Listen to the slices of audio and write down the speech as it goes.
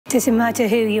Doesn't matter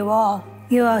who you are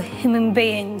human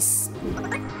beings.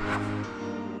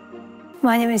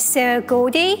 My name is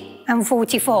Gordy. I'm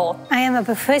 44. I am a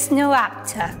professional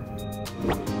actor.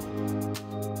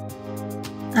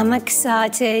 I'm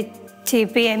excited to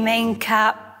be a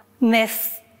Mencap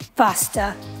myth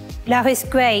buster. Life is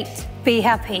great. Be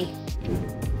happy.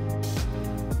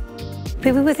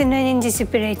 People with learning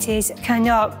disabilities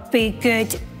cannot be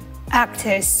good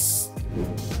actors.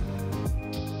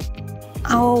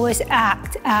 I always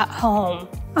act at home.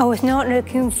 I was not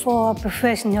looking for a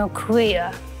professional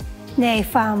career. They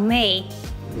found me.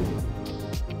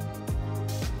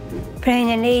 Playing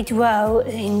a lead role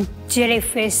in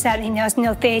Jellyfish at the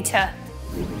National Theatre.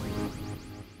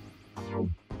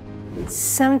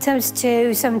 Sometimes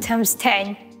 2, sometimes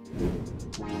 10.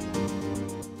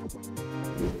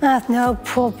 I have no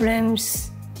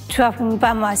problems traveling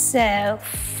by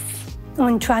myself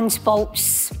on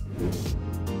transports.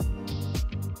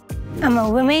 I'm a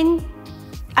woman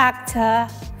actor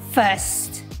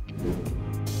first.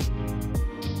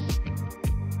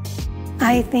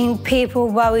 I think people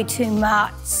worry too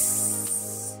much.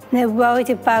 They're worried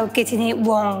about getting it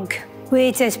wrong.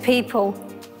 We just people.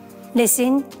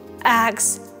 Listen,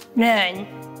 act, learn.